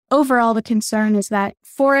overall, the concern is that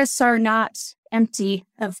forests are not empty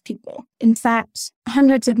of people. In fact,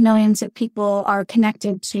 hundreds of millions of people are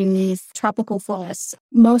connected to these tropical forests.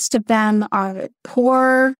 Most of them are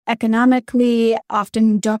poor economically,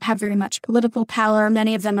 often don't have very much political power.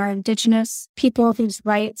 Many of them are indigenous people whose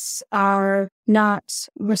rights are not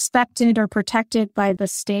respected or protected by the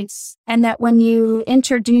states. And that when you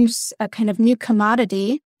introduce a kind of new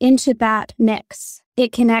commodity into that mix,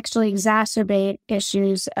 it can actually exacerbate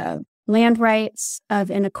issues of land rights, of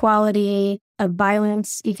inequality, of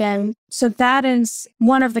violence even. So that is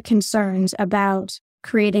one of the concerns about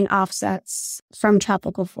creating offsets from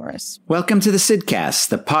tropical forests. Welcome to the Sidcast,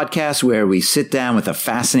 the podcast where we sit down with a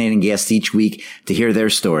fascinating guest each week to hear their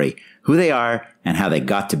story, who they are, and how they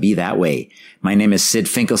got to be that way. My name is Sid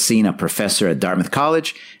Finkelstein, a professor at Dartmouth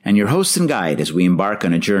College, and your host and guide as we embark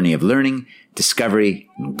on a journey of learning, discovery,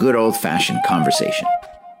 and good old-fashioned conversation.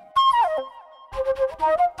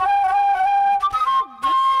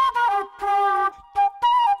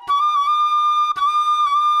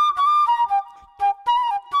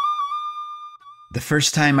 The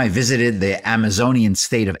first time I visited the Amazonian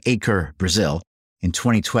state of Acre, Brazil, in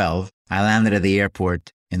 2012, I landed at the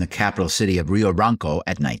airport in the capital city of Rio Branco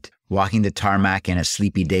at night. Walking the tarmac in a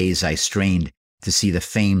sleepy daze, I strained to see the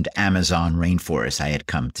famed Amazon rainforest I had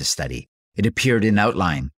come to study. It appeared in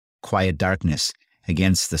outline, quiet darkness,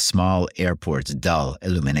 against the small airport's dull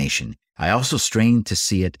illumination. I also strained to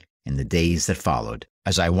see it in the days that followed,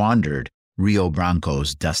 as I wandered Rio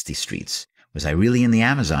Branco's dusty streets. Was I really in the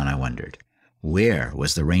Amazon, I wondered? Where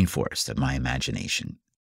was the rainforest of my imagination?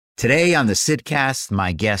 Today on the Sidcast,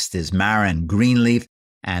 my guest is Maron Greenleaf,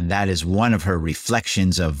 and that is one of her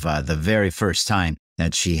reflections of the very first time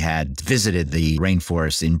that she had visited the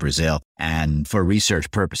rainforest in Brazil and for research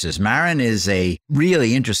purposes. Maron is a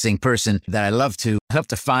really interesting person that I love to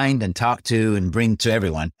find and talk to and bring to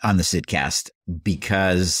everyone on the Sidcast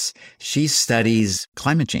because she studies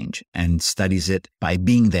climate change and studies it by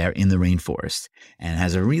being there in the rainforest and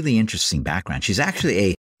has a really interesting background. She's actually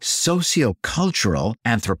a sociocultural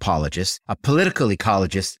anthropologist, a political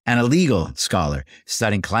ecologist, and a legal scholar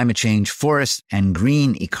studying climate change, forests, and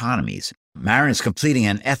green economies. Maron is completing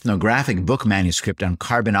an ethnographic book manuscript on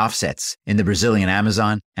carbon offsets in the Brazilian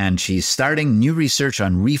Amazon, and she's starting new research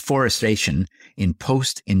on reforestation in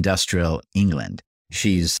post-industrial England.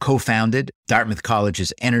 She's co-founded Dartmouth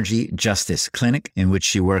College's Energy Justice Clinic, in which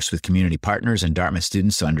she works with community partners and Dartmouth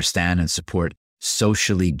students to understand and support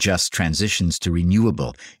socially just transitions to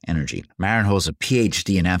renewable energy. Maron holds a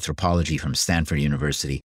PhD in anthropology from Stanford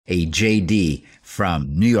University, a JD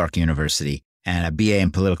from New York University, and a BA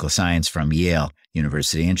in political science from Yale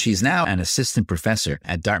University. And she's now an assistant professor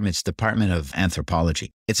at Dartmouth's Department of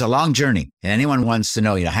Anthropology. It's a long journey. And anyone wants to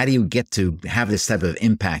know, how do you get to have this type of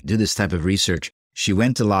impact, do this type of research? She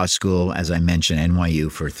went to law school, as I mentioned,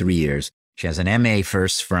 NYU for 3 years. She has an MA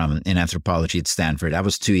first in anthropology at Stanford. That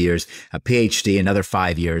was 2 years. A PhD, another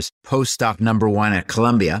 5 years. Postdoc number 1 at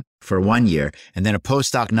Columbia for 1 year. And then a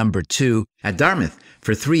postdoc number 2 at Dartmouth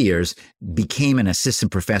for 3 years. Became an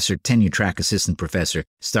assistant professor, tenure-track assistant professor,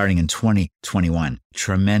 starting in 2021.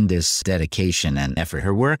 Tremendous dedication and effort.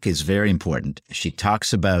 Her work is very important. She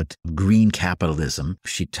talks about green capitalism.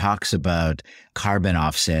 She talks about carbon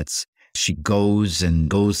offsets. She goes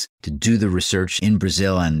to do the research in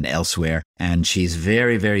Brazil and elsewhere. And she's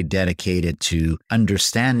very, very dedicated to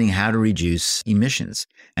understanding how to reduce emissions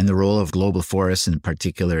and the role of global forests, in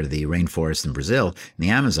particular the rainforest in Brazil, and the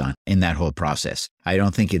Amazon, in that whole process. I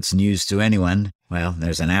don't think it's news to anyone. Well,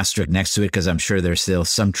 there's an asterisk next to it because I'm sure there's still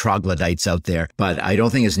some troglodytes out there. But I don't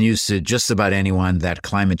think it's news to just about anyone that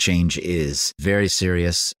climate change is very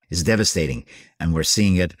serious, is devastating. And we're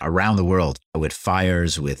seeing it around the world with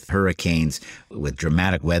fires, with hurricanes, with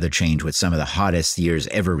dramatic weather change, with some of the hottest years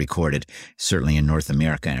ever recorded, certainly in North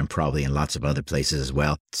America and probably in lots of other places as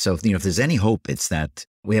well. So, if there's any hope, it's that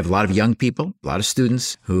we have a lot of young people, a lot of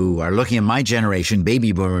students who are looking at my generation,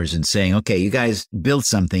 baby boomers, and saying, okay, you guys built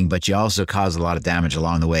something, but you also caused a lot of damage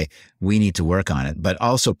along the way. We need to work on it. But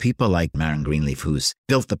also people like Maron Greenleaf, who's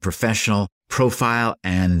built the professional profile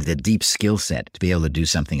and the deep skill set to be able to do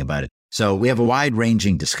something about it. So we have a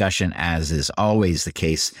wide-ranging discussion, as is always the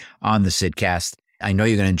case on the Sidcast. I know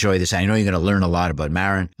you're going to enjoy this. I know you're going to learn a lot about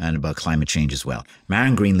Maron and about climate change as well.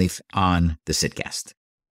 Maron Greenleaf on the Sidcast.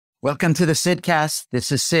 Welcome to the Sidcast.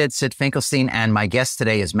 This is Sid Finkelstein, and my guest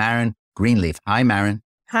today is Maron Greenleaf. Hi, Maron.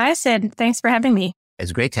 Hi, Sid. Thanks for having me.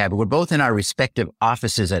 It's great to have you. We're both in our respective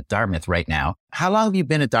offices at Dartmouth right now. How long have you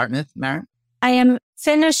been at Dartmouth, Maron? I am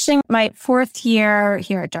finishing my 4th year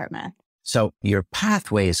here at Dartmouth. So your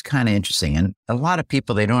pathway is kind of interesting. And a lot of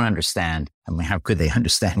people, they don't understand. I mean, how could they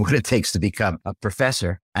understand what it takes to become a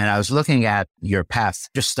professor? And I was looking at your path,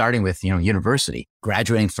 just starting with, university,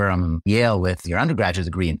 graduating from Yale with your undergraduate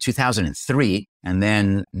degree in 2003. And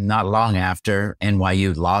then not long after,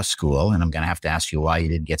 NYU Law School. And I'm going to have to ask you why you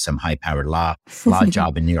didn't get some high-powered law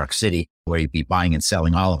job in New York City, where you'd be buying and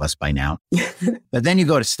selling all of us by now. But then you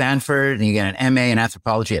go to Stanford and you get an MA in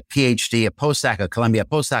anthropology, a PhD, a postdoc at Columbia, a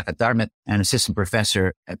postdoc at Dartmouth, and assistant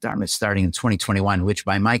professor at Dartmouth starting in 2021, which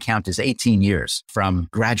by my count is 18 years from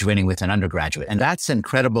graduating with an undergraduate. And that's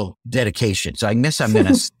incredible dedication. So I guess I'm going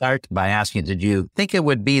to start by asking, did you think it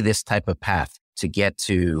would be this type of path to get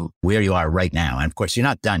to where you are right now? And of course, you're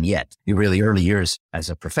not done yet. You're really early years as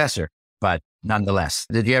a professor, but nonetheless,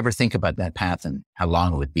 did you ever think about that path and how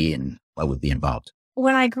long it would be and what would be involved?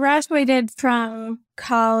 When I graduated from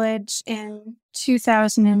college in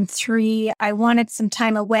 2003, I wanted some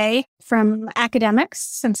time away from academics.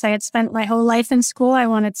 Since I had spent my whole life in school, I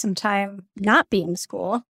wanted some time not being in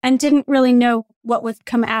school and didn't really know what would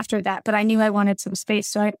come after that. But I knew I wanted some space.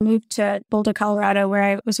 So I moved to Boulder, Colorado, where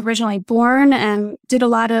I was originally born, and did a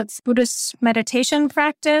lot of Buddhist meditation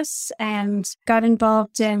practice and got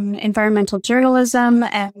involved in environmental journalism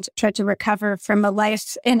and tried to recover from a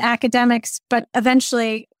life in academics, but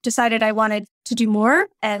eventually decided I wanted to do more.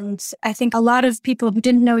 And I think a lot of people who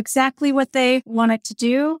didn't know exactly what they wanted to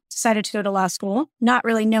do decided to go to law school, not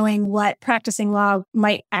really knowing what practicing law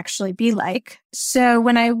might actually be like. So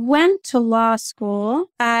when I went to law school,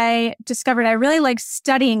 I discovered I really liked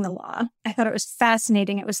studying the law. I thought it was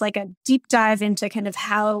fascinating. It was like a deep dive into kind of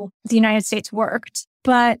how the United States worked.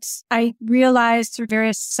 But I realized through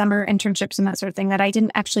various summer internships and that sort of thing that I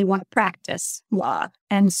didn't actually want to practice law.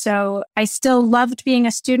 And so I still loved being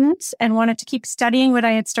a student and wanted to keep studying what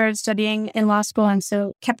I had started studying in law school, and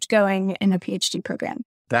so kept going in a PhD program.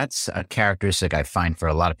 That's a characteristic I find for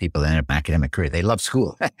a lot of people in an academic career. They love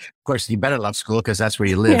school. Of course, you better love school because that's where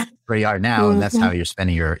you live, where you are now, and that's how you're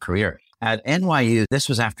spending your career. At NYU, this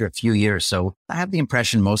was after a few years. So I have the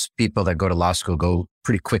impression most people that go to law school go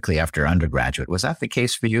pretty quickly after undergraduate. Was that the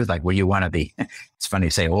case for you? Like, where you want to be? It's funny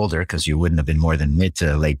to say older because you wouldn't have been more than mid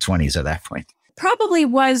to late 20s at that point. Probably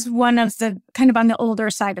was one of the kind of on the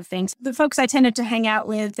older side of things. The folks I tended to hang out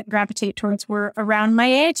with and gravitate towards were around my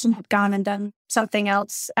age and had gone and done something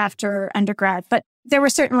else after undergrad. But there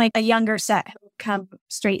was certainly a younger set who would come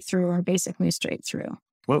straight through or basically straight through.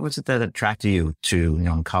 What was it that attracted you to,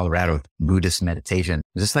 in Colorado, Buddhist meditation?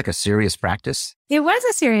 Was this like a serious practice? It was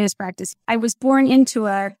a serious practice. I was born into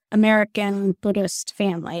an American Buddhist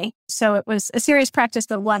family. So it was a serious practice,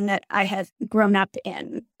 but one that I had grown up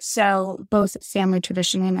in. So both family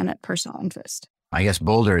tradition and a personal interest. I guess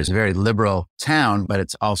Boulder is a very liberal town, but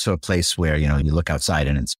it's also a place where, you look outside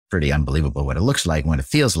and it's pretty unbelievable what it looks like, what it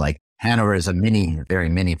feels like. Hanover is a very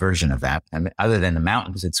mini version of that. And other than the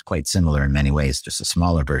mountains, it's quite similar in many ways, just a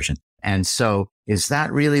smaller version. And so is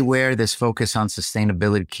that really where this focus on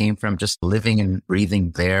sustainability came from, just living and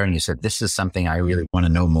breathing there? And you said, this is something I really want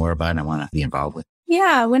to know more about and I want to be involved with.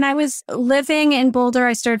 Yeah. When I was living in Boulder,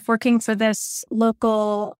 I started working for this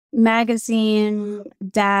local magazine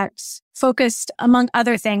that focused, among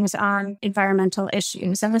other things, on environmental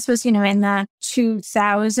issues. And this was, in the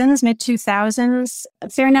 2000s, mid-2000s. A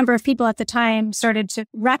fair number of people at the time started to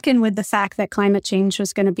reckon with the fact that climate change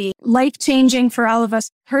was going to be life-changing for all of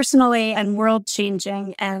us personally and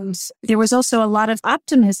world-changing. And there was also a lot of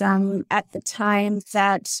optimism at the time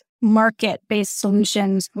that market-based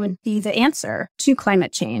solutions would be the answer to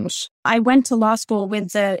climate change. I went to law school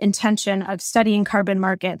with the intention of studying carbon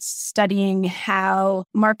markets, studying how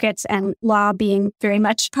markets and law being very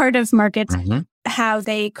much part of markets, how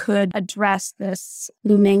they could address this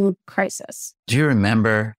looming crisis. Do you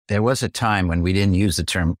remember there was a time when we didn't use the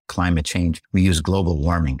term climate change? We used global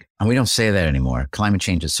warming. And we don't say that anymore. Climate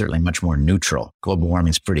change is certainly much more neutral. Global warming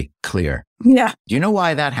is pretty clear. Yeah. Do you know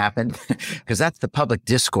why that happened? Because that's the public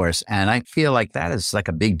discourse. And I feel like that is like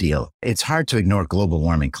a big deal. It's hard to ignore global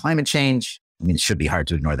warming. Climate change, it should be hard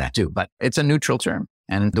to ignore that too, but it's a neutral term.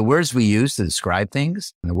 And the words we use to describe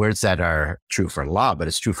things, and the words that are true for law, but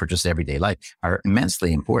it's true for just everyday life, are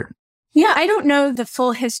immensely important. Yeah, I don't know the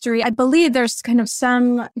full history. I believe there's kind of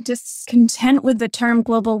some discontent with the term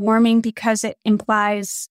global warming because it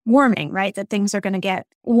implies warming, right? That things are going to get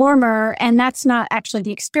warmer. And that's not actually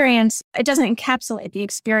the experience. It doesn't encapsulate the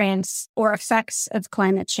experience or effects of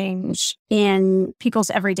climate change in people's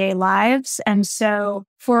everyday lives. And so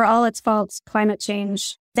for all its faults, climate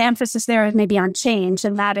change, the emphasis there is maybe on change.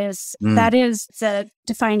 And that is the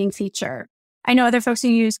defining feature. I know other folks who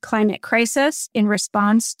use climate crisis in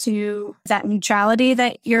response to that neutrality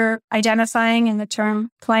that you're identifying in the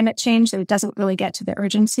term climate change, that it doesn't really get to the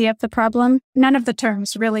urgency of the problem. None of the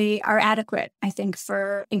terms really are adequate, I think,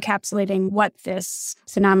 for encapsulating what this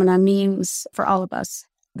phenomenon means for all of us.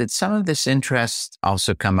 Did some of this interest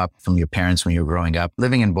also come up from your parents when you were growing up?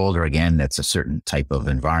 Living in Boulder, again, that's a certain type of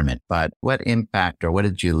environment. But what impact or what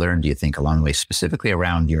did you learn, do you think, along the way, specifically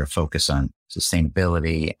around your focus on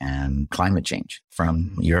sustainability and climate change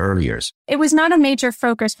from your early years? It was not a major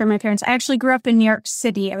focus for my parents. I actually grew up in New York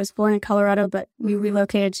City. I was born in Colorado, but we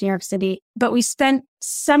relocated to New York City. But we spent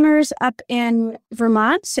summers up in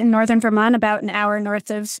Vermont, in northern Vermont, about an hour north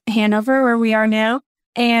of Hanover, where we are now.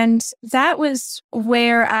 And that was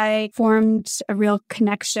where I formed a real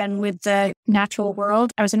connection with the natural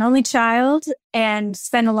world. I was an only child and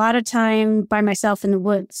spent a lot of time by myself in the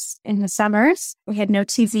woods in the summers. We had no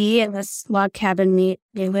TV in this log cabin we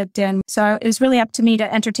lived in. So it was really up to me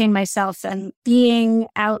to entertain myself. And being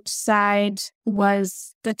outside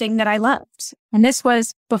was the thing that I loved. And this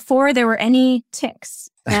was before there were any ticks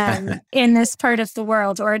in this part of the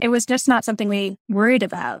world, or it was just not something we worried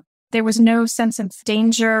about. There was no sense of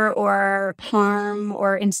danger or harm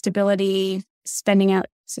or instability spending out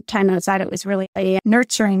some time outside. It was really a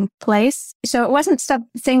nurturing place. So it wasn't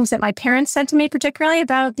things that my parents said to me particularly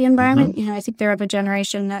about the environment. I think they're of a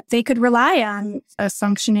generation that they could rely on a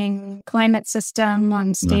functioning climate system,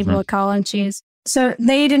 on stable ecologies. So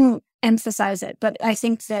they didn't emphasize it. But I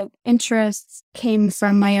think that interests came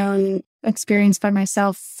from my own experience by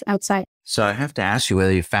myself outside. So I have to ask you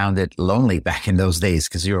whether you found it lonely back in those days,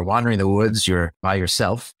 because you were wandering the woods, you're by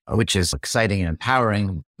yourself, which is exciting and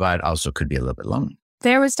empowering, but also could be a little bit lonely.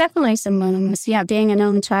 There was definitely some loneliness. Yeah, being an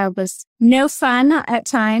only child was no fun at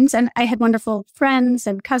times. And I had wonderful friends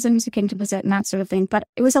and cousins who came to visit and that sort of thing. But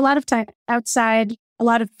it was a lot of time outside, a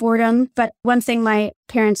lot of boredom. But one thing my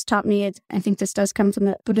parents taught me, I think this does come from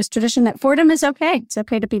the Buddhist tradition, that boredom is okay. It's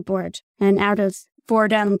okay to be bored. And out of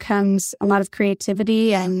boredom comes a lot of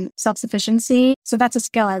creativity and self-sufficiency. So that's a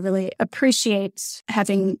skill I really appreciate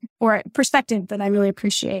having, or a perspective that I really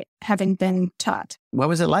appreciate having been taught. What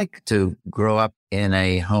was it like to grow up in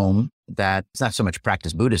a home that's not so much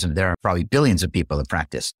practice Buddhism? There are probably billions of people that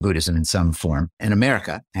practice Buddhism in some form in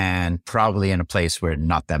America, and probably in a place where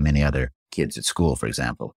not that many other kids at school, for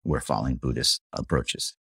example, were following Buddhist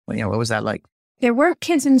approaches. Well, what was that like? There were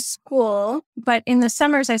kids in school, but in the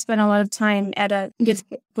summers, I spent a lot of time with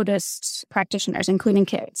Buddhist practitioners, including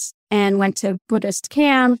kids, and went to Buddhist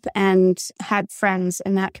camp and had friends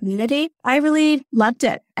in that community. I really loved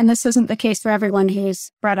it. And this isn't the case for everyone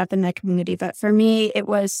who's brought up in that community, but for me, it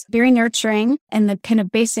was very nurturing. And the kind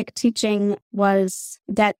of basic teaching was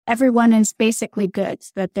that everyone is basically good,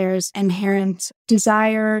 that there's inherent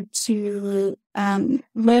desire to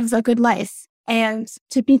live a good life. And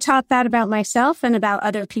to be taught that about myself and about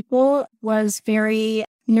other people was very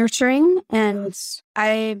nurturing. And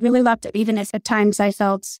I really loved it, even if at times I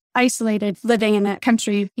felt isolated living in a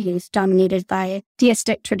country dominated by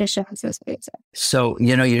deistic traditions. So,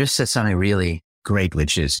 you just said something really great,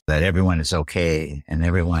 which is that everyone is okay and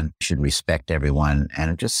everyone should respect everyone.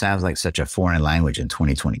 And it just sounds like such a foreign language in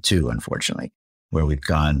 2022, unfortunately, where we've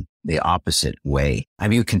gone the opposite way.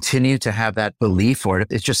 Have you continued to have that belief, or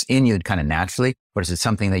it's just in you kind of naturally? Or is it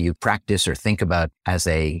something that you practice or think about as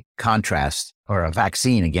a contrast or a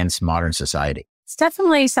vaccine against modern society? It's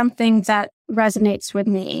definitely something that resonates with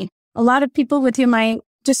me. A lot of people with whom I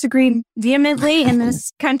disagree vehemently in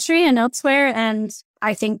this country and elsewhere, and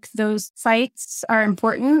I think those fights are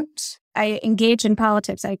important. I engage in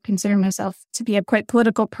politics. I consider myself to be a quite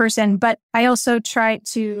political person, but I also try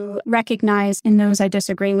to recognize in those I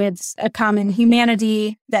disagree with a common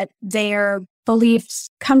humanity, that their beliefs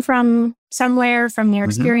come from somewhere, from their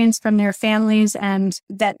experience, from their families, and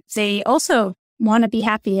that they also want to be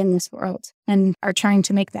happy in this world and are trying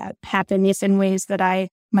to make that happen, if in ways that I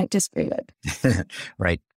might disagree with.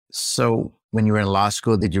 Right. So when you were in law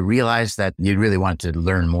school, did you realize that you really wanted to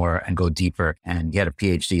learn more and go deeper and get a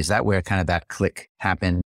PhD? Is that where kind of that click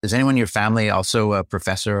happened? Is anyone in your family also a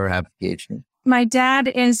professor or have a PhD? My dad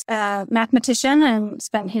is a mathematician and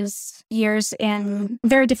spent his years in a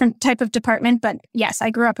very different type of department. But yes, I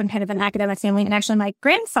grew up in kind of an academic family. And actually, my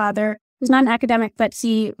grandfather was not an academic, but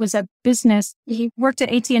he was a business. He worked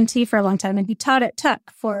at AT&T for a long time, and he taught at Tuck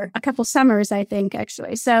for a couple summers, I think,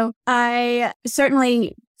 actually. So I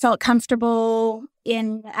certainly felt comfortable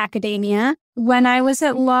in academia. When I was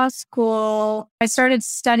at law school, I started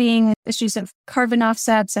studying issues of carbon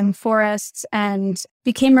offsets and forests and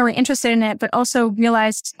became really interested in it, but also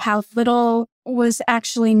realized how little was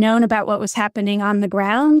actually known about what was happening on the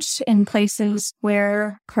ground in places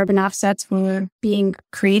where carbon offsets were being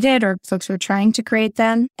created or folks were trying to create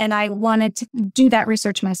them. And I wanted to do that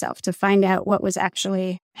research myself to find out what was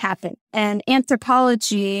actually happening. And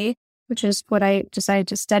anthropology, which is what I decided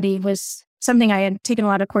to study, was something I had taken a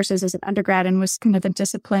lot of courses as an undergrad and was kind of the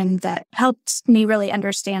discipline that helped me really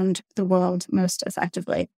understand the world most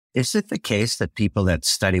effectively. Is it the case that people that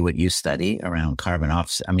study what you study around carbon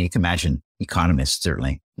offset, I mean, you can imagine economists,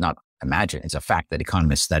 certainly not imagine, it's a fact that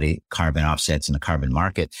economists study carbon offsets in the carbon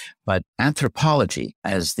market, but anthropology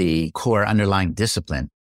as the core underlying discipline,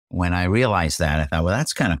 when I realized that, I thought, well,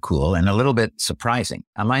 that's kind of cool and a little bit surprising.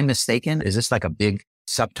 Am I mistaken? Is this like a big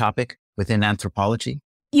subtopic within anthropology?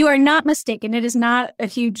 You are not mistaken. It is not a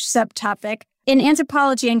huge subtopic. In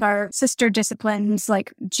anthropology and our sister disciplines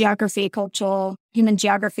like geography, cultural, human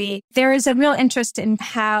geography, there is a real interest in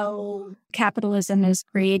how capitalism is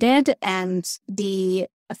created and the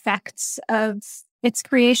effects of its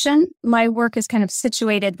creation. My work is kind of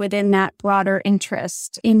situated within that broader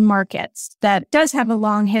interest in markets that does have a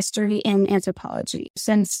long history in anthropology.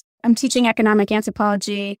 Since I'm teaching economic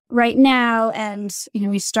anthropology right now, and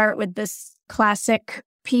we start with this classic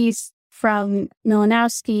piece from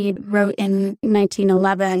Milanowski, wrote in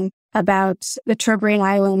 1911 about the Turbary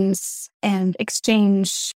Islands and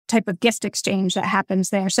exchange, type of gift exchange that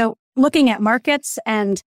happens there. So looking at markets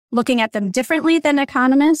and looking at them differently than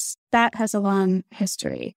economists, that has a long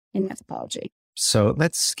history in anthropology. So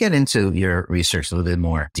let's get into your research a little bit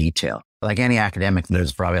more detail. Like any academic,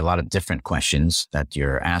 there's probably a lot of different questions that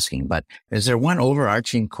you're asking, but is there one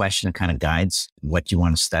overarching question that kind of guides what you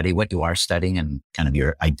want to study, what you are studying, and kind of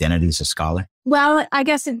your identity as a scholar? Well, I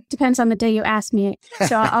guess it depends on the day you ask me.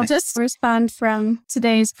 So I'll just respond from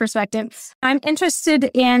today's perspective. I'm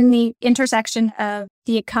interested in the intersection of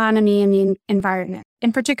the economy and the environment.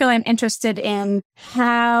 In particular, I'm interested in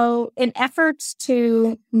how, in efforts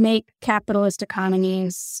to make capitalist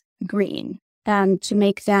economies green, to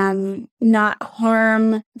make them not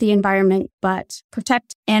harm the environment, but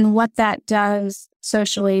protect, and what that does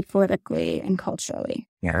socially, politically, and culturally.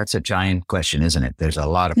 Yeah, that's a giant question, isn't it? There's a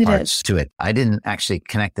lot of parts to it. I didn't actually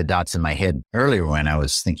connect the dots in my head earlier when I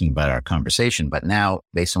was thinking about our conversation, but now,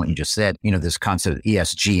 based on what you just said, this concept of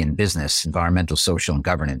ESG in business, environmental, social, and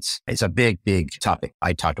governance, it's a big, big topic.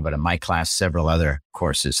 I talk about it in my class. Several other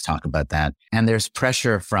courses talk about that. And there's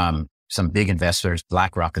pressure from some big investors.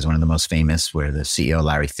 BlackRock is one of the most famous, where the CEO,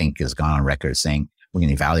 Larry Fink, has gone on record saying, we're going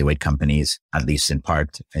to evaluate companies, at least in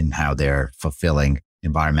part, in how they're fulfilling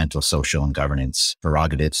environmental, social, and governance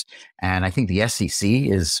prerogatives. And I think the SEC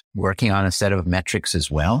is working on a set of metrics as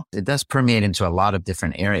well. It does permeate into a lot of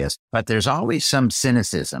different areas, but there's always some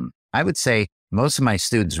cynicism. I would say most of my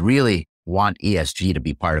students really want ESG to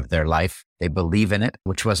be part of their life. They believe in it,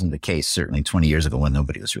 which wasn't the case certainly 20 years ago when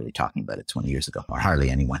nobody was really talking about it 20 years ago, or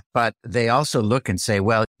hardly anyone. But they also look and say,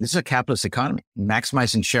 well, this is a capitalist economy.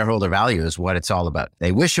 Maximizing shareholder value is what it's all about.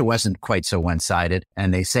 They wish it wasn't quite so one-sided.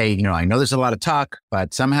 And they say, I know there's a lot of talk,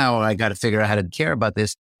 but somehow I got to figure out how to care about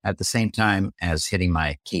this at the same time as hitting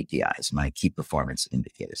my KPIs, my key performance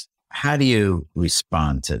indicators. How do you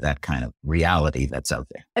respond to that kind of reality that's out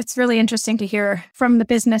there? It's really interesting to hear from the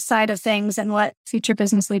business side of things and what future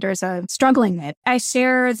business leaders are struggling with. I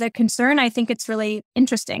share the concern. I think it's really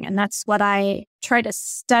interesting. And that's what I try to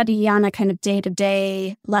study on a kind of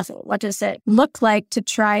day-to-day level. What does it look like to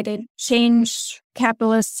try to change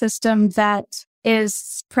capitalist system that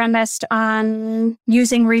is premised on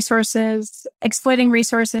using resources, exploiting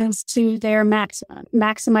resources to their maximum,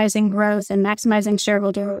 maximizing growth and maximizing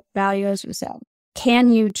shareholder value as a result?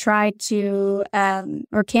 Can you try to,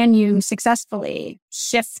 or can you successfully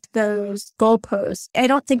shift those goalposts? I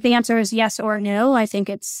don't think the answer is yes or no. I think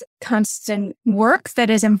it's constant work that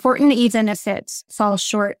is important, even if it falls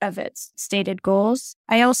short of its stated goals.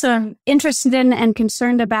 I also am interested in and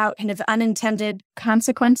concerned about kind of unintended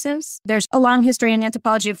consequences. There's a long history in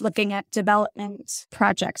anthropology of looking at development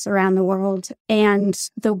projects around the world and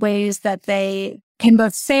the ways that they can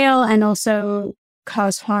both fail and also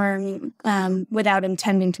cause harm without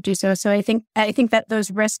intending to do so. So I think that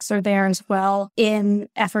those risks are there as well in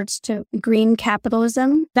efforts to green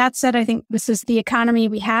capitalism. That said, I think this is the economy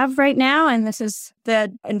we have right now, and this is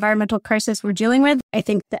the environmental crisis we're dealing with. I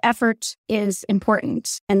think the effort is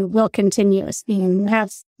important and will continue. We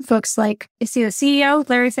have folks like, you see the CEO,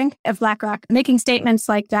 Larry Fink of BlackRock, making statements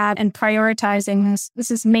like that and prioritizing this.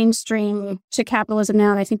 This is mainstream to capitalism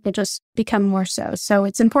now, and I think they just become more so. So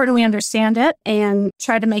it's important we understand it and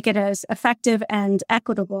try to make it as effective and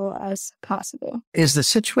equitable as possible. Is the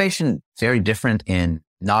situation very different in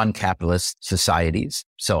non-capitalist societies.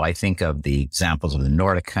 So I think of the examples of the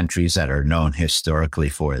Nordic countries that are known historically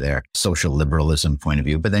for their social liberalism point of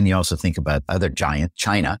view. But then you also think about other giant,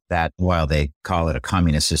 China, that while they call it a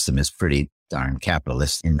communist system, is pretty darn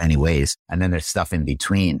capitalist in many ways. And then there's stuff in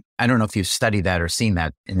between. I don't know if you've studied that or seen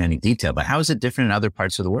that in any detail, but how is it different in other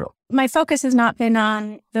parts of the world? My focus has not been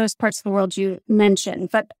on those parts of the world you mentioned,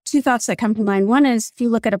 but two thoughts that come to mind. One is if you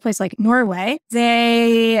look at a place like Norway,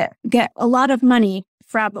 they get a lot of money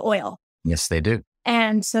from oil. Yes, they do.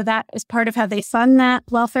 And so that is part of how they fund that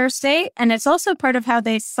welfare state. And it's also part of how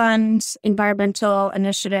they fund environmental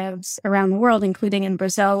initiatives around the world, including in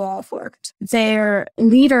Brazil, where I've worked. They're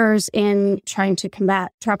leaders in trying to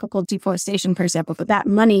combat tropical deforestation, for example. But that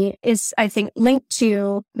money is, I think, linked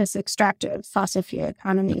to this extractive fossil fuel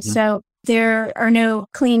economy. Mm-hmm. So there are no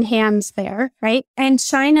clean hands there, right? And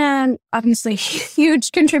China, obviously,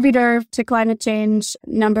 huge contributor to climate change,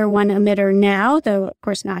 number one emitter now, though, of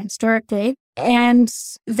course, not historically. And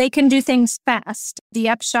they can do things fast. The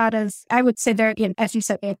upshot of, I would say they're, as you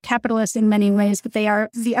said, they're capitalist in many ways, but they are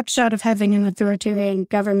the upshot of having an authoritarian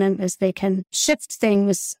government is they can shift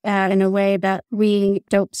things in a way that we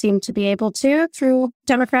don't seem to be able to through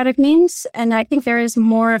democratic means. And I think there is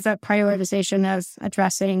more of a prioritization of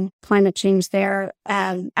addressing climate change there.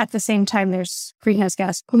 At the same time, there's greenhouse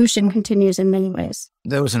gas pollution continues in many ways.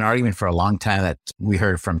 There was an argument for a long time that we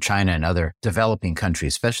heard from China and other developing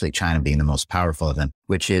countries, especially China being the most powerful of them,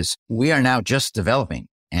 which is we are now just developing.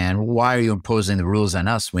 And why are you imposing the rules on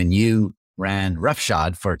us when you ran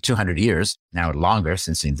roughshod for 200 years, now longer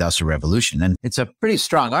since the Industrial Revolution? And it's a pretty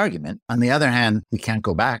strong argument. On the other hand, we can't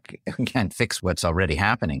go back. We can't fix what's already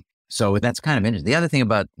happening. So that's kind of interesting. The other thing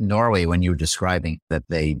about Norway, when you were describing that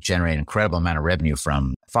they generate an incredible amount of revenue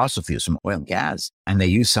from fossil fuels, from oil and gas, and they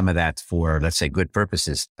use some of that for, let's say, good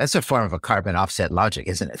purposes. That's a form of a carbon offset logic,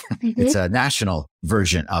 isn't it? Mm-hmm. It's a national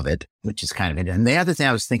version of it, which is kind of interesting. And the other thing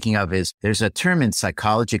I was thinking of is there's a term in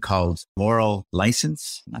psychology called moral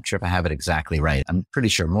license. I'm not sure if I have it exactly right. I'm pretty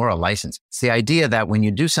sure moral license. It's the idea that when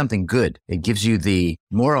you do something good, it gives you the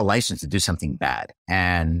moral license to do something bad.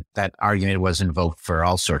 And that argument was invoked for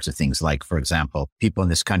all sorts of things, like, for example, people in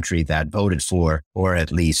this country that voted for, or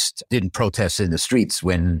at least didn't protest in the streets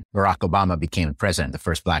when Barack Obama became president, the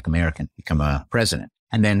first Black American to become a president,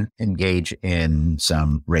 and then engage in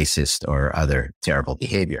some racist or other terrible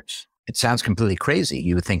behavior. It sounds completely crazy.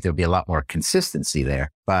 You would think there'd be a lot more consistency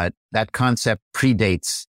there, but that concept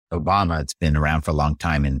predates Obama. It's been around for a long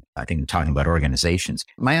time. And I think talking about organizations,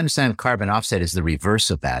 my understanding of carbon offset is the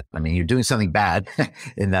reverse of that. I mean, you're doing something bad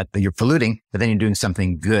in that you're polluting, but then you're doing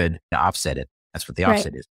something good to offset it. That's what the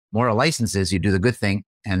offset is. Moral license is you do the good thing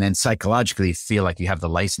and then psychologically feel like you have the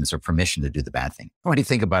license or permission to do the bad thing. What do you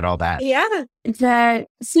think about all that? Yeah, the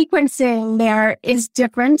sequencing there is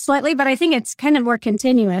different slightly, but I think it's kind of more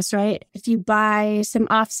continuous, right? If you buy some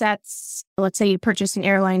offsets, let's say you purchase an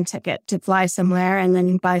airline ticket to fly somewhere and then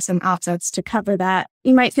you buy some offsets to cover that,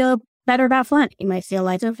 you might feel better about flying. You might feel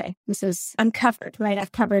like, okay, this is uncovered, right?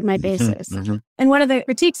 I've covered my bases. Mm-hmm. And one of the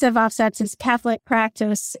critiques of offsets is Catholic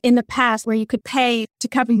practice in the past where you could pay to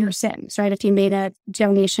cover your sins, right? If you made a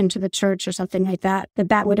donation to the church or something like that,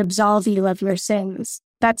 that would absolve you of your sins.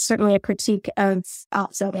 That's certainly a critique of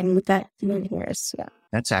offsetting with that years. Yeah.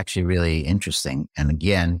 That's actually really interesting. And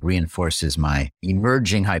again, reinforces my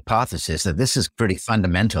emerging hypothesis that this is pretty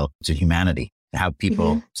fundamental to humanity. How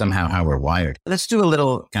people, somehow how we're wired. Let's do a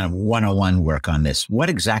little kind of 101 work on this. What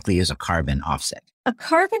exactly is a carbon offset? A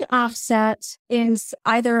carbon offset is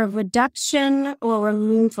either a reduction or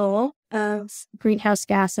removal of greenhouse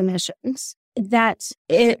gas emissions that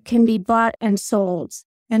it can be bought and sold.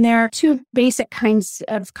 And there are two basic kinds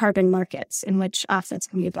of carbon markets in which offsets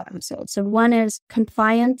can be bought and sold. So one is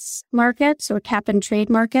compliance markets or cap and trade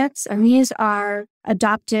markets. And these are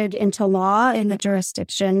adopted into law in the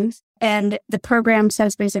jurisdictions. And the program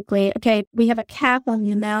says basically, okay, we have a cap on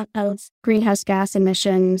the amount of greenhouse gas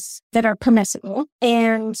emissions that are permissible.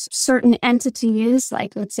 And certain entities,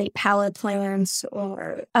 like let's say power plants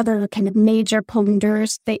or other kind of major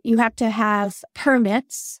polluters, that you have to have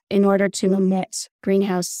permits in order to emit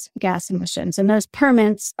greenhouse gas emissions. And those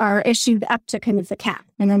permits are issued up to kind of the cap.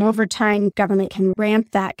 And then over time, government can ramp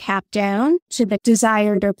that cap down to the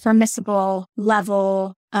desired or permissible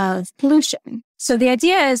level of pollution. So the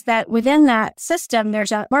idea is that within that system,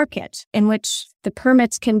 there's a market in which the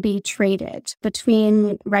permits can be traded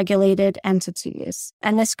between regulated entities.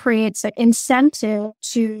 And this creates an incentive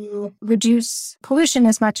to reduce pollution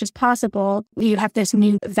as much as possible. You have this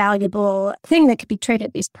new valuable thing that could be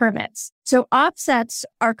traded, these permits. So offsets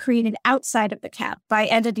are created outside of the cap by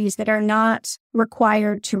entities that are not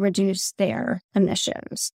required to reduce their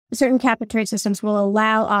emissions. certain cap and trade systems will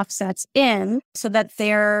allow offsets in so that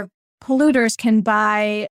their polluters can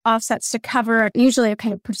buy offsets to cover usually a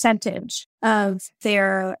kind of percentage of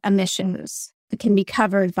their emissions that can be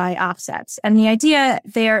covered by offsets. And the idea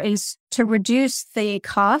there is to reduce the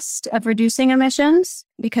cost of reducing emissions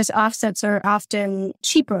because offsets are often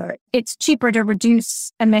cheaper. It's cheaper to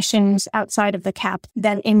reduce emissions outside of the cap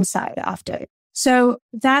than inside often. So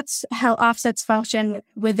that's how offsets function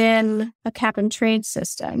within a cap and trade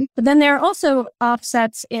system. But then there are also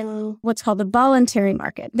offsets in what's called the voluntary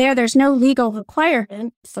market. There's no legal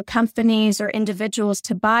requirement for companies or individuals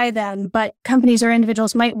to buy them, but companies or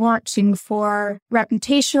individuals might want to for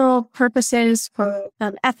reputational purposes, for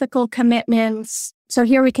ethical commitments. So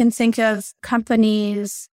here we can think of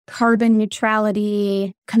companies' carbon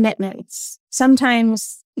neutrality commitments,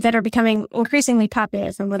 sometimes that are becoming increasingly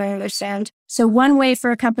popular from what I understand. So one way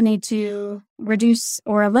for a company to reduce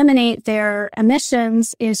or eliminate their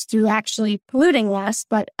emissions is through actually polluting less,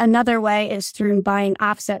 but another way is through buying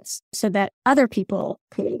offsets so that other people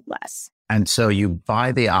pollute less. And so you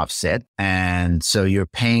buy the offset, and so you're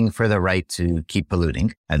paying for the right to keep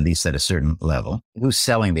polluting, at least at a certain level. Who's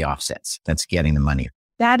selling the offsets? That's getting the money.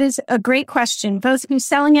 That is a great question, both who's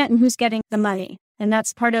selling it and who's getting the money. And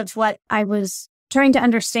that's part of what I was trying to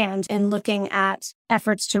understand in looking at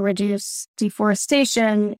efforts to reduce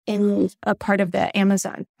deforestation in a part of the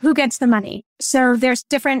Amazon. Who gets the money? So there's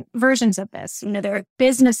different versions of this. There are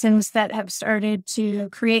businesses that have started to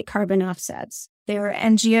create carbon offsets. There are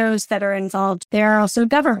NGOs that are involved. There are also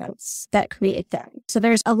governments that create them. So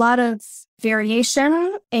there's a lot of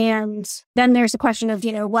variation. And then there's a question of,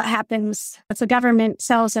 what happens if the government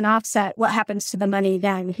sells an offset? What happens to the money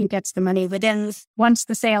then? Who gets the money once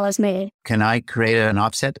the sale is made? Can I create an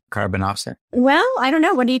offset, carbon offset? Well, I don't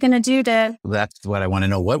know. What are you going to do to... That's what I want to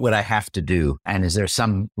know. What would I have to do? And is there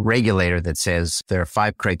some regulator that says there are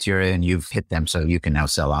 5 criteria and you've hit them, so you can now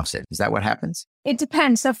sell offset? Is that what happens? It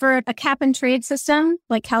depends. So for a cap and trade system,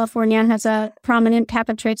 like California has a prominent cap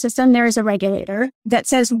and trade system, there is a regulator that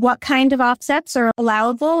says what kind of offsets are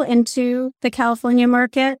allowable into the California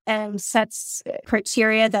market and sets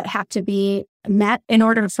criteria that have to be met in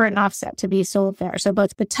order for an offset to be sold there. So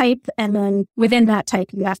both the type and then within that type,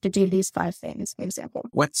 you have to do these 5 things, for example.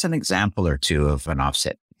 What's an example or two of an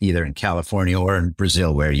offset, either in California or in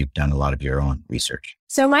Brazil, where you've done a lot of your own research?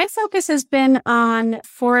 So my focus has been on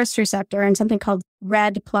forestry sector and something called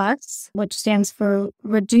REDD+, which stands for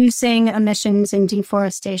Reducing Emissions in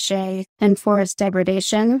Deforestation and Forest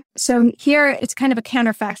Degradation. So here it's kind of a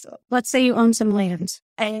counterfactual. Let's say you own some land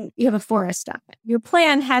and you have a forest on it. Your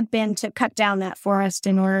plan had been to cut down that forest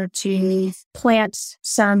in order to plant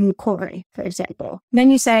some quarry, for example.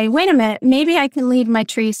 Then you say, wait a minute, maybe I can leave my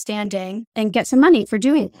tree standing and get some money for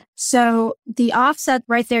doing it. So the offset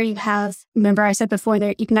right there, you have, remember I said before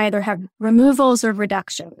that you can either have removals or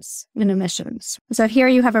reductions in emissions. So here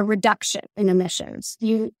you have a reduction in emissions.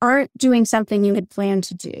 You aren't doing something you had planned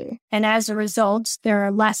to do. And as a result, there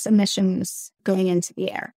are less emissions going into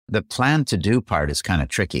the air. The plan to do part is kind of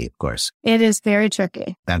tricky, of course. It is very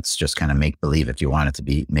tricky. That's just kind of make-believe if you want it to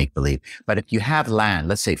be make-believe. But if you have land,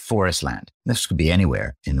 let's say forest land, this could be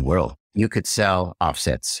anywhere in the world, you could sell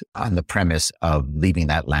offsets on the premise of leaving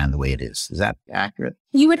that land the way it is. Is that accurate?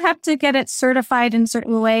 You would have to get it certified in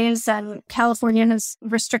certain ways. And California has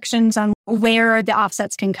restrictions on where the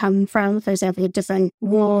offsets can come from. For example, different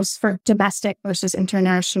rules for domestic versus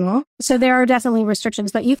international. So there are definitely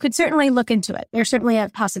restrictions, but you could certainly look into it. There's certainly a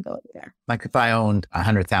possibility there. Like if I owned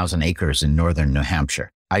 100,000 acres in northern New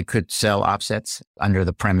Hampshire, I could sell offsets under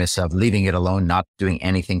the premise of leaving it alone, not doing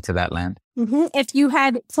anything to that land? Mm-hmm. If you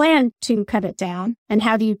had planned to cut it down, and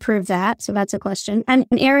how do you prove that? So that's a question. And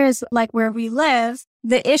in areas like where we live,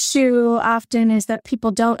 the issue often is that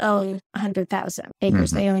people don't own 100,000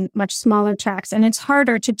 acres. Mm-hmm. They own much smaller tracts, and it's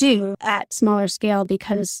harder to do at smaller scale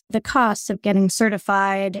because the costs of getting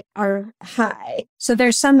certified are high. So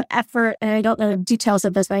there's some effort, and I don't know the details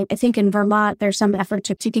of this, but I think in Vermont, there's some effort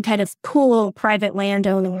to kind of pool private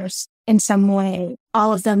landowners in some way.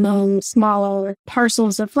 All of them own smaller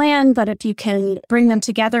parcels of land, but if you can bring them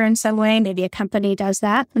together in some way, maybe a company does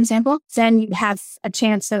that, for example, then you have a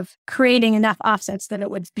chance of creating enough offsets that it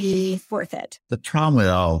would be worth it. The problem with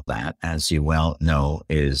all that, as you well know,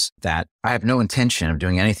 is that I have no intention of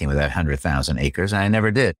doing anything with that 100,000 acres, and I never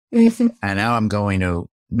did. And now I'm going to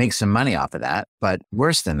make some money off of that. But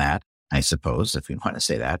worse than that, I suppose, if you want to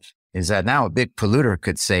say that, is that now a big polluter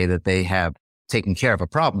could say that they have taken care of a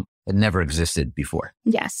problem that never existed before.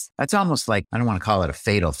 Yes. That's almost like, I don't want to call it a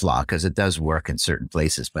fatal flaw because it does work in certain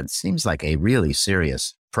places, but it seems like a really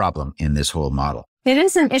serious problem in this whole model. It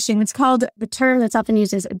is an issue. It's called, the term that's often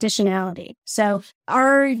used is additionality. So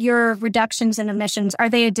are your reductions in emissions, are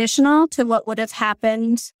they additional to what would have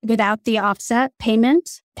happened without the offset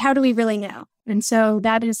payment? How do we really know? And so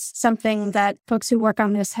that is something that folks who work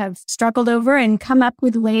on this have struggled over and come up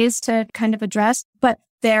with ways to kind of address. But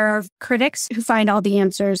there are critics who find all the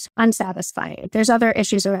answers unsatisfying. There's other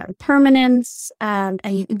issues around permanence, and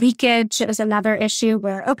leakage is another issue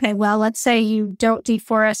where, okay, well, let's say you don't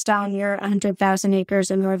deforest on your 100,000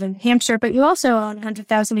 acres in northern Hampshire, but you also own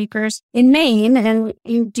 100,000 acres in Maine and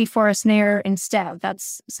you deforest there instead.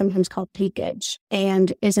 That's sometimes called leakage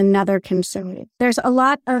and is another concern. There's a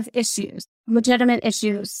lot of issues. Legitimate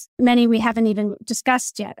issues, many we haven't even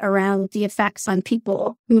discussed yet, around the effects on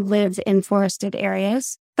people who live in forested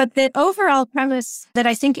areas. But the overall premise that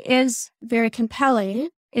I think is very compelling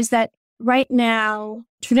is that right now,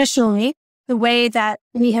 traditionally, the way that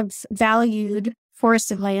we have valued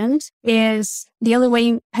forested land is the only way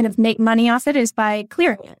you kind of make money off it is by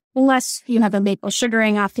clearing it, unless you have a maple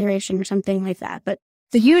sugaring operation or something like that. But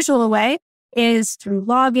the usual way is through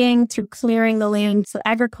logging, through clearing the land for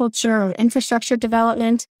agriculture or infrastructure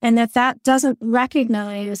development, and that doesn't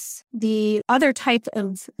recognize the other type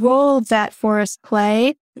of role that forests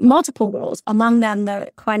play, multiple roles, among them the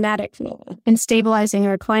climatic role in stabilizing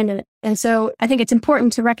our climate. And so I think it's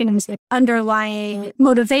important to recognize that underlying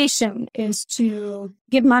motivation is to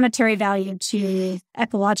give monetary value to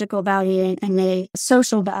ecological value and a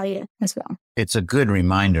social value as well. It's a good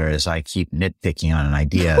reminder as I keep nitpicking on an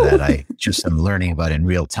idea that I just am learning about in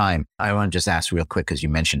real time. I want to just ask real quick, because you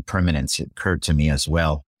mentioned permanence. It occurred to me as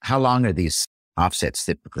well. How long are these offsets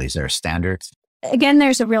typically? Is there a standard? Again,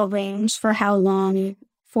 there's a real range for how long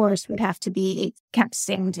forests would have to be kept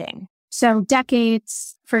standing. So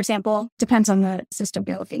decades, for example, depends on the system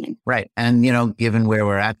you're looking in. Right. And, given where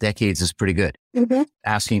we're at, decades is pretty good. Mm-hmm.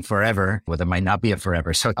 Asking forever, well, there might not be a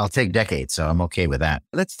forever. So I'll take decades. So I'm okay with that.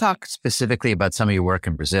 Let's talk specifically about some of your work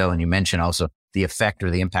in Brazil. And you mentioned also the effect or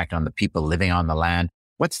the impact on the people living on the land.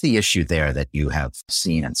 What's the issue there that you have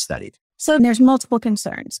seen and studied? So there's multiple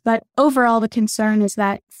concerns, but overall the concern is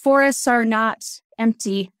that forests are not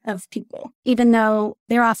empty of people, even though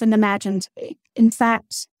they're often imagined to be. In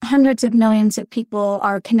fact, hundreds of millions of people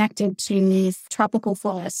are connected to these tropical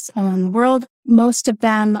forests around the world. Most of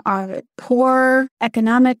them are poor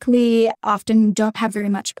economically, often don't have very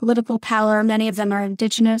much political power. Many of them are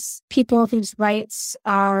indigenous people whose rights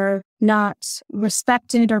are not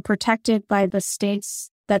respected or protected by the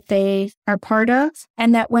states that they are part of.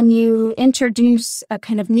 And that when you introduce a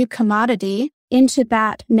kind of new commodity into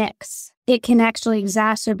that mix, it can actually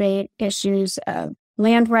exacerbate issues of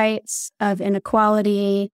land rights, of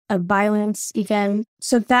inequality, of violence even.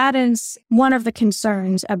 So that is one of the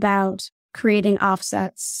concerns about creating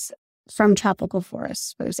offsets from tropical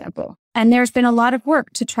forests, for example. And there's been a lot of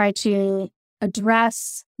work to try to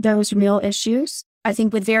address those real issues, I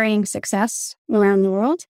think with varying success around the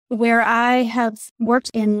world. Where I have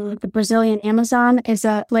worked in the Brazilian Amazon is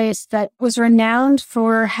a place that was renowned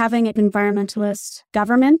for having an environmentalist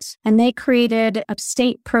government, and they created a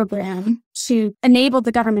state program to enable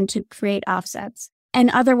the government to create offsets and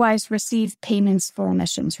otherwise receive payments for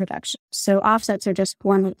emissions reduction. So offsets are just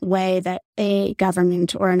one way that a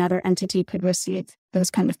government or another entity could receive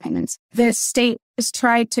those kind of payments. The state has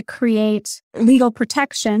tried to create legal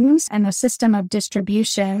protections and a system of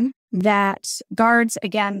distribution that guards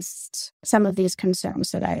against some of these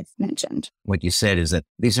concerns that I've mentioned. What you said is that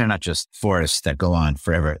these are not just forests that go on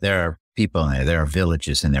forever. There are people in there. There are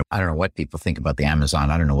villages in there. I don't know what people think about the Amazon.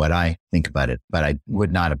 I don't know what I think about it, but I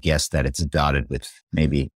would not have guessed that it's dotted with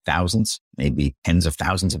maybe thousands, maybe tens of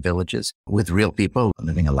thousands of villages with real people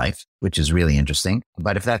living a life, which is really interesting.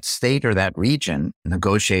 But if that state or that region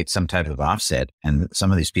negotiates some type of offset and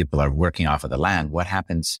some of these people are working off of the land, what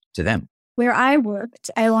happens to them? Where I worked,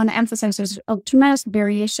 I want to emphasize there's a tremendous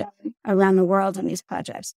variation around the world in these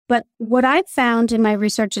projects. But what I found in my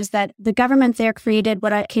research is that the government there created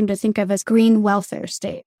what I came to think of as green welfare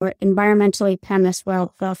state, or environmentally premised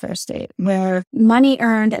welfare state, where money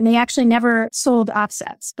earned, and they actually never sold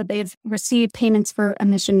offsets, but they've received payments for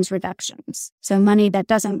emissions reductions. So money that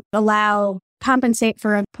doesn't compensate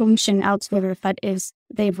for a pollution elsewhere, but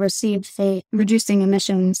they've received, say, reducing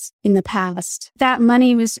emissions in the past. That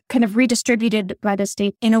money was kind of redistributed by the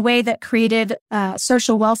state in a way that created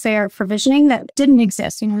social welfare provisioning that didn't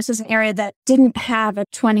exist. This is an area that didn't have a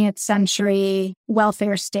 20th century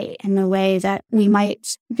welfare state in the way that we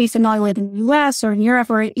might be familiar with in the US or in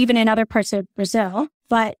Europe or even in other parts of Brazil.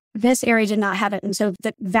 But this area did not have it. And so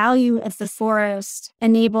the value of the forest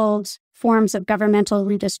enabled forms of governmental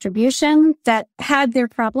redistribution that had their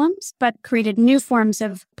problems, but created new forms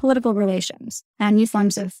of political relations and new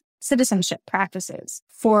forms of citizenship practices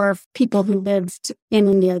for people who lived in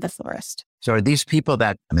and near the forest. So are these people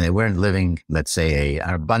that, they weren't living, let's say,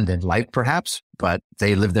 an abundant life perhaps, but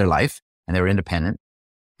they lived their life and they were independent.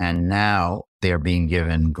 And now they are being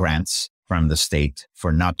given grants from the state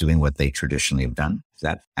for not doing what they traditionally have done. Is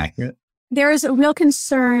that accurate? There is a real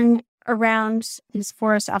concern around these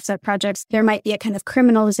forest offset projects. There might be a kind of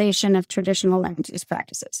criminalization of traditional land use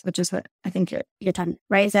practices, which is what I think you're talking,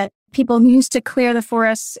 right? That people used to clear the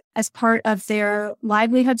forests as part of their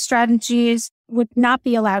livelihood strategies would not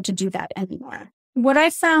be allowed to do that anymore. What I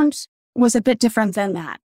found was a bit different than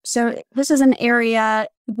that. So this is an area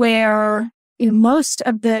where most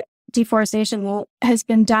of the deforestation has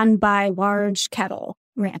been done by large cattle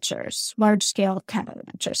ranchers, large-scale cattle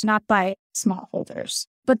ranchers, not by smallholders.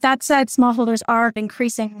 But that said, smallholders are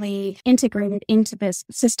increasingly integrated into this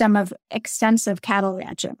system of extensive cattle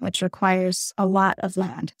ranching, which requires a lot of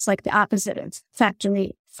land. It's like the opposite of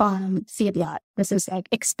factory, farm, feedlot. This is like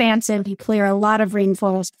expansive. You clear a lot of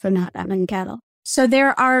rainforest for not that many cattle. So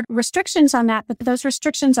there are restrictions on that, but those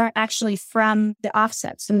restrictions aren't actually from the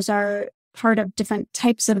offsets. Those are part of different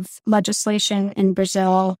types of legislation in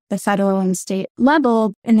Brazil, the federal and state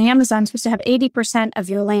level. In the Amazon, supposed to have 80% of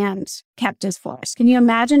your land kept as forest. Can you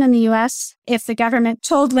imagine in the US if the government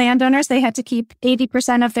told landowners they had to keep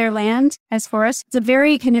 80% of their land as forest? It's a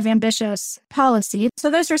very kind of ambitious policy. So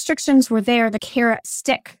those restrictions were there, the carrot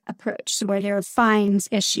stick approach, where there are fines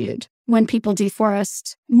issued when people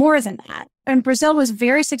deforest more than that. And Brazil was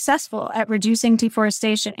very successful at reducing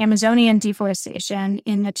deforestation, Amazonian deforestation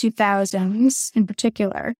in the 2000s in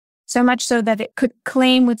particular, so much so that it could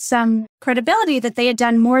claim with some credibility that they had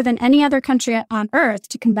done more than any other country on Earth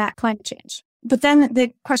to combat climate change. But then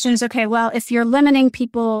the question is, okay, well, if you're limiting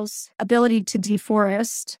people's ability to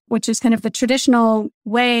deforest, which is kind of the traditional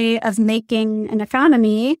way of making an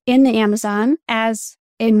economy in the Amazon, as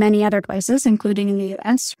in many other places, including in the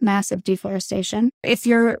US, massive deforestation. If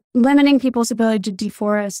you're limiting people's ability to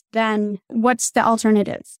deforest, then what's the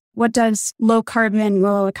alternative? What does low carbon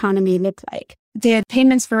rural economy look like? The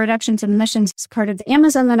payments for reductions in emissions as part of the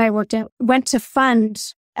Amazon that I worked at went to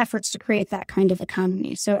fund efforts to create that kind of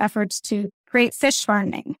economy. So efforts to create fish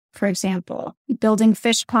farming, for example, building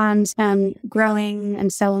fish ponds and growing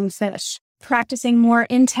and selling fish. Practicing more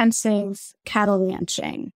intensive cattle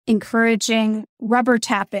ranching, encouraging rubber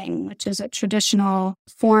tapping, which is a traditional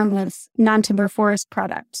form of non-timber forest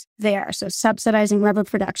product there. So subsidizing rubber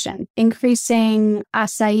production, increasing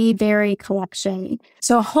acai berry collection.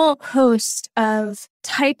 So a whole host of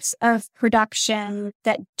types of production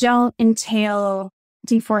that don't entail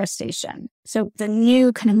deforestation. So the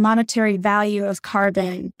new kind of monetary value of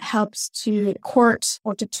carbon helps to court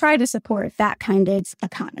or to try to support that kind of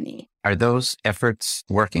economy. Are those efforts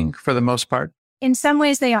working for the most part? In some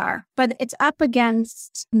ways they are, but it's up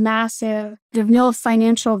against the real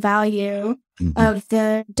financial value of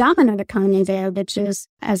the dominant economy there, which is,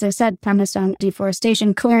 as I said, premised on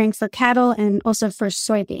deforestation, clearing for cattle and also for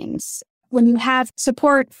soybeans. When you have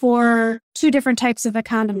support for two different types of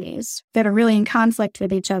economies that are really in conflict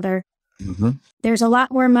with each other, there's a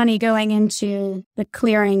lot more money going into the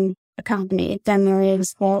clearing economy than there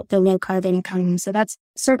is for the low carbon economy. So that's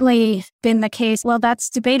certainly been the case. Well, that's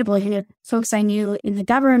debatable. Folks I knew in the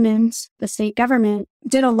government, the state government,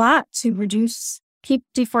 did a lot to keep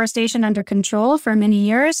deforestation under control for many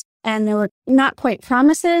years. And there were not quite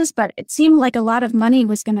promises, but it seemed like a lot of money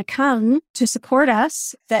was going to come to support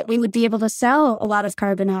us, that we would be able to sell a lot of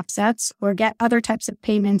carbon offsets or get other types of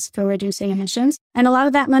payments for reducing emissions. And a lot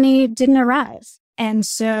of that money didn't arrive. And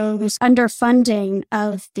so there's underfunding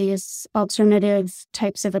of these alternative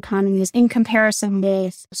types of economies in comparison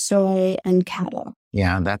with soy and cattle.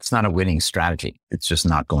 Yeah, that's not a winning strategy. It's just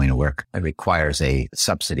not going to work. It requires a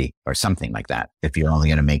subsidy or something like that. If you're only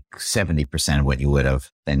going to make 70% of what you would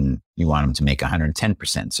have, then you want them to make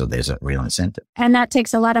 110%. So there's a real incentive. And that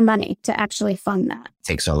takes a lot of money to actually fund that. It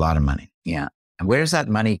takes a lot of money. Yeah. And where does that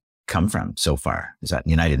money come from so far? Is that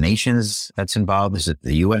United Nations that's involved? Is it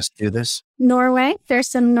the US do this? Norway. There's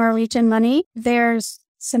some Norwegian money. There's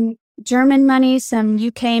some German money, some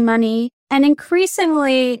UK money. And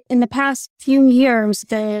increasingly, in the past few years,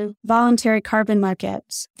 the voluntary carbon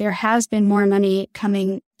markets, there has been more money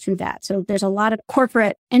coming through that. So there's a lot of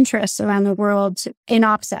corporate interests around the world in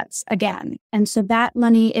offsets again. And so that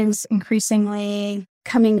money is increasingly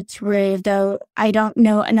coming through, though I don't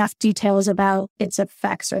know enough details about its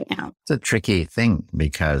effects right now. It's a tricky thing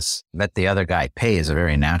because let the other guy pay is a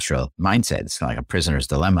very natural mindset. It's like a prisoner's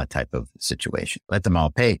dilemma type of situation. Let them all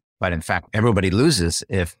pay. But in fact, everybody loses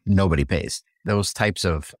if nobody pays. Those types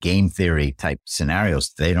of game theory type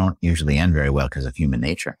scenarios, they don't usually end very well because of human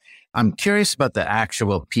nature. I'm curious about the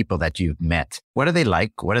actual people that you've met. What are they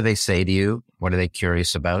like? What do they say to you? What are they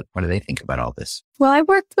curious about? What do they think about all this? Well, I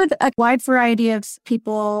worked with a wide variety of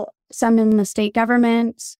people, some in the state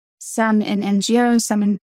government, some in NGOs,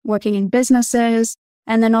 some working in businesses,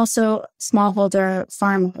 and then also smallholder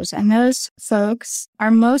farmers. And those folks are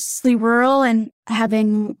mostly rural and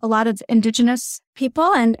having a lot of indigenous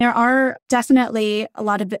people. And there are definitely a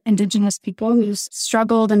lot of indigenous people who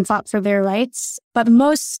struggled and fought for their rights. But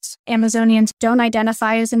most Amazonians don't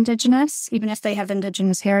identify as indigenous, even if they have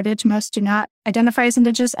indigenous heritage. Most do not identify as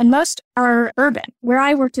indigenous, and most are urban. Where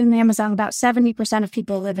I worked in the Amazon, about 70% of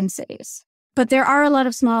people live in cities. But there are a lot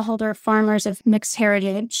of smallholder farmers of mixed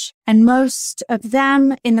heritage, and most of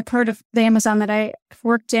them in the part of the Amazon that I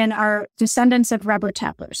worked in are descendants of rubber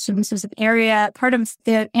tappers. So this was an area, part of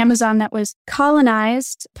the Amazon that was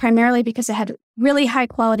colonized primarily because it had really high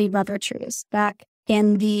quality rubber trees. Back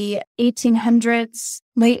in the 1800s,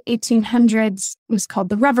 late 1800s, it was called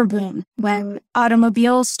the rubber boom, when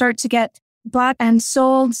automobiles start to get bought and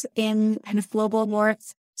sold in kind of global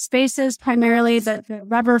north spaces, primarily the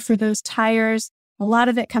rubber for those tires. A lot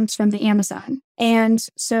of it comes from the Amazon. And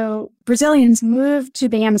so Brazilians moved to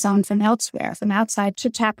the Amazon from elsewhere, from outside, to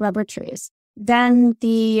tap rubber trees. Then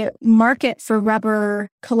the market for rubber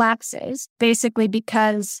collapses, basically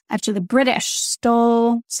because after the British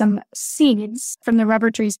stole some seeds from the rubber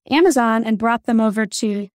trees Amazon and brought them over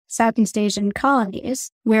to Southeast Asian colonies,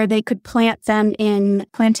 where they could plant them in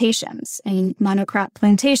plantations, in monocrop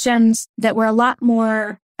plantations that were a lot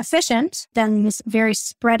more efficient than this very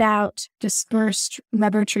spread out, dispersed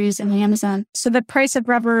rubber trees in the Amazon. So the price of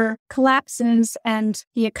rubber collapses and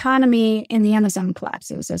the economy in the Amazon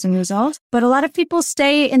collapses as a result. But a lot of people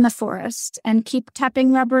stay in the forest and keep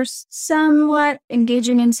tapping rubber, somewhat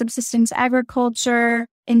engaging in subsistence agriculture,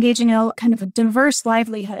 engaging in a kind of a diverse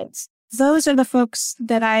livelihoods. Those are the folks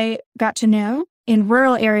that I got to know in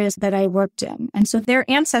rural areas that I worked in. And so their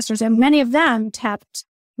ancestors, and many of them tapped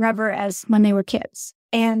rubber as when they were kids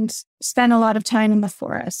and spent a lot of time in the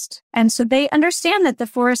forest. And so they understand that the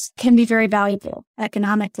forest can be very valuable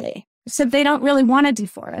economically. So they don't really want to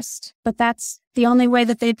deforest, but that's the only way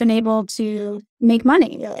that they've been able to make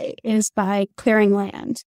money, really, is by clearing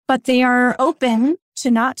land. But they are open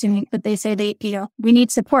to not doing, but they say we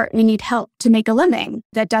need support, we need help to make a living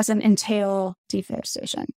that doesn't entail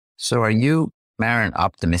deforestation. So are you, Maron,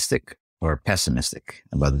 optimistic or pessimistic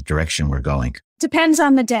about the direction we're going? Depends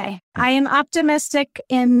on the day. I am optimistic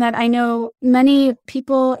in that I know many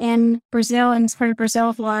people in Brazil and part of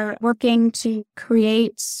Brazil who are working to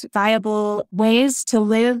create viable ways to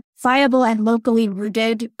live, viable and locally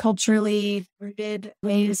rooted, culturally rooted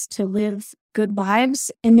ways to live good lives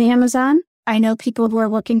in the Amazon. I know people who are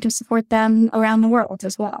working to support them around the world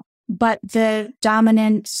as well. But the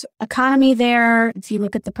dominant economy there, if you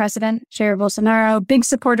look at the president, Jair Bolsonaro, big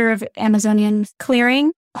supporter of Amazonian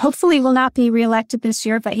clearing, hopefully will not be reelected this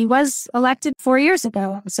year, but he was elected 4 years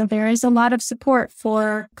ago. So there is a lot of support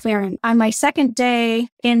for clearing. On my second day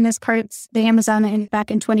in this part of the Amazon back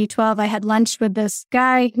in 2012, I had lunch with this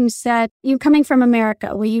guy who said, "You're coming from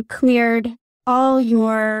America where you cleared all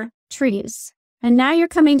your trees. And now you're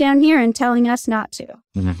coming down here and telling us not to."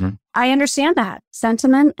 Mm-hmm. I understand that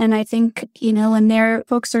sentiment. And I think, when their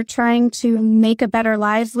folks are trying to make a better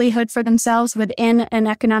livelihood for themselves within an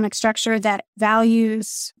economic structure that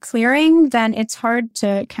values clearing, then it's hard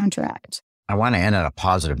to counteract. I want to end on a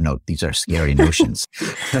positive note. These are scary notions.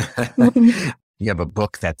 You have a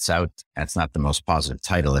book that's out. That's not the most positive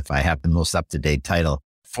title. If I have the most up-to-date title,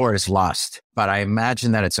 Forest Lost. But I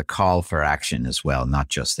imagine that it's a call for action as well, not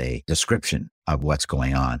just a description of what's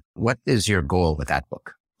going on. What is your goal with that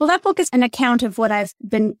book? Well, that book is an account of what I've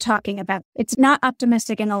been talking about. It's not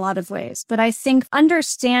optimistic in a lot of ways, but I think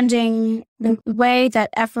understanding the way that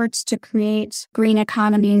efforts to create green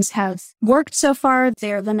economies have worked so far,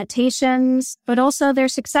 their limitations, but also their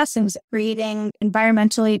successes, creating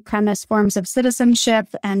environmentally premised forms of citizenship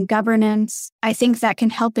and governance. I think that can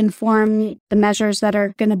help inform the measures that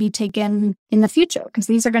are going to be taken in the future, because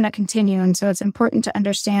these are going to continue. And so it's important to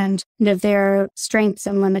understand their strengths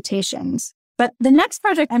and limitations. But the next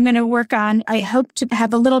project I'm going to work on, I hope to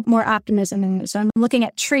have a little more optimism in it. So I'm looking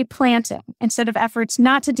at tree planting. Instead of efforts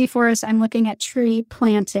not to deforest, I'm looking at tree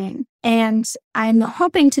planting. And I'm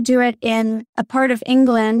hoping to do it in a part of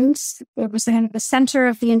England. It was kind of the center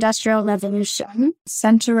of the Industrial Revolution,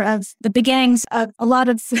 center of the beginnings of a lot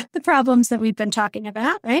of the problems that we've been talking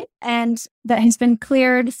about, right? And that has been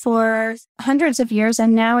cleared for hundreds of years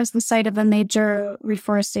and now is the site of a major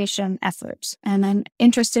reforestation effort. And I'm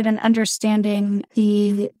interested in understanding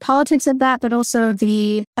the politics of that, but also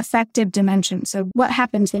the affective dimension. So what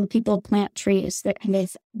happens when people plant trees, that kind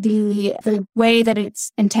of the way that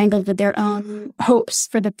it's entangled with their own hopes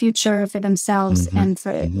for the future, for themselves and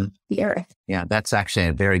for the earth. Yeah, that's actually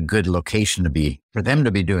a very good location for them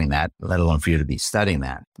to be doing that, let alone for you to be studying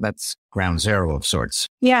that. That's ground zero of sorts.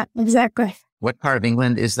 Yeah, exactly. What part of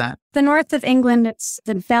England is that? The north of England, it's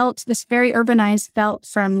the belt, this very urbanized belt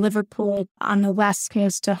from Liverpool on the west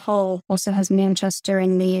coast to Hull, also has Manchester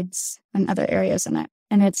and Leeds and other areas in it.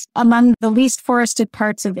 And it's among the least forested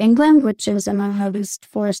parts of England, which is among the least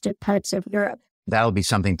forested parts of Europe. That'll be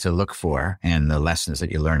something to look for and the lessons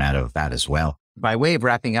that you learn out of that as well. By way of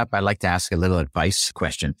wrapping up, I'd like to ask a little advice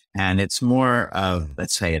question. And it's more of,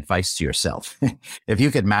 let's say, advice to yourself. If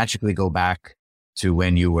you could magically go back to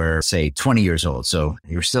when you were, say, 20 years old, so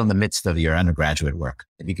you're still in the midst of your undergraduate work.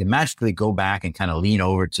 If you could magically go back and kind of lean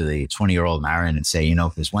over to the 20-year-old Maron and say,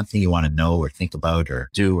 if there's one thing you want to know or think about or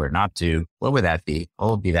do or not do, what would that be?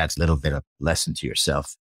 What would be that little bit of lesson to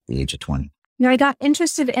yourself at the age of 20? I got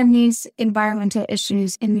interested in these environmental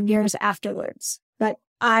issues in the years afterwards, but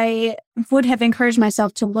I would have encouraged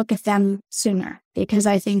myself to look at them sooner because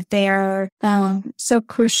I think they are so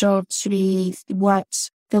crucial to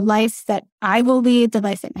what the life that I will lead, the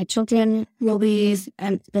life that my children will lead,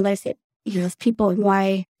 and the life that people who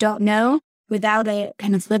I don't know. Without a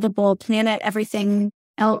kind of livable planet, everything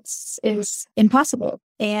else is impossible.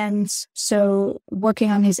 And so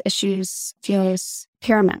working on these issues feels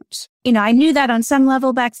paramount. I knew that on some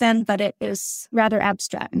level back then, but it is rather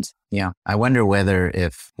abstract. Yeah. I wonder whether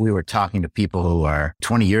if we were talking to people who are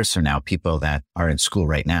 20 years from now, people that are in school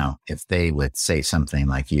right now, if they would say something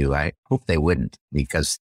like you, I hope they wouldn't,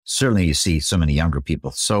 because certainly you see so many younger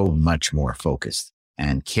people so much more focused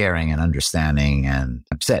and caring and understanding and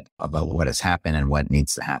upset about what has happened and what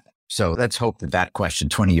needs to happen. So let's hope that question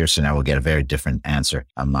 20 years from now will get a very different answer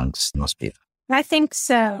amongst most people. I think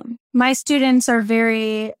so. My students are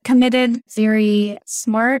very committed, very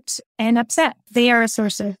smart, and upset. They are a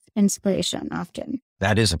source of inspiration often.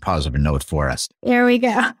 That is a positive note for us. There we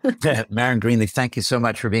go. Maron Greenleaf, thank you so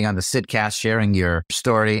much for being on the Sidcast, sharing your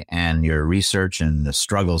story and your research and the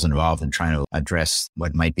struggles involved in trying to address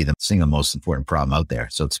what might be the single most important problem out there.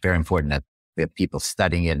 So it's very important that we have people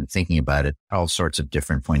studying it and thinking about it, all sorts of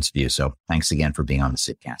different points of view. So thanks again for being on the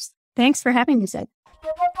Sidcast. Thanks for having me, Sid.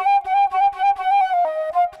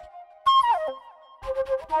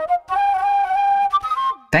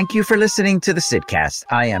 Thank you for listening to the Sidcast.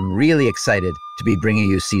 I am really excited to be bringing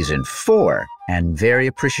you season 4 and very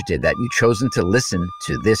appreciative that you've chosen to listen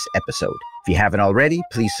to this episode. If you haven't already,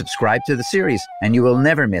 please subscribe to the series and you will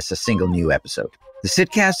never miss a single new episode. The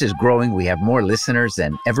Sidcast is growing. We have more listeners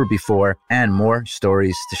than ever before and more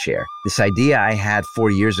stories to share. This idea I had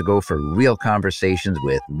 4 years ago for real conversations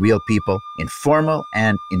with real people, informal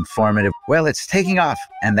and informative, well, it's taking off,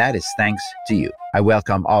 and that is thanks to you. I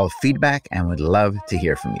welcome all feedback and would love to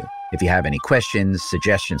hear from you. If you have any questions,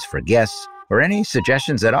 suggestions for guests, or any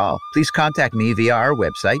suggestions at all, please contact me via our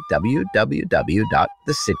website,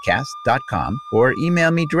 www.thesidcast.com, or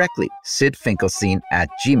email me directly,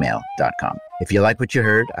 sidfinkelstein@gmail.com. If you like what you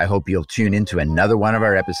heard, I hope you'll tune into another one of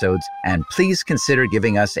our episodes, and please consider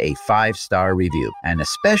giving us a 5-star review, and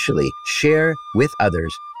especially share with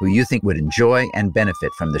others who you think would enjoy and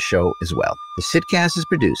benefit from the show as well. The Sidcast is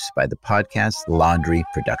produced by the Podcast Laundry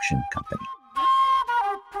Production Company.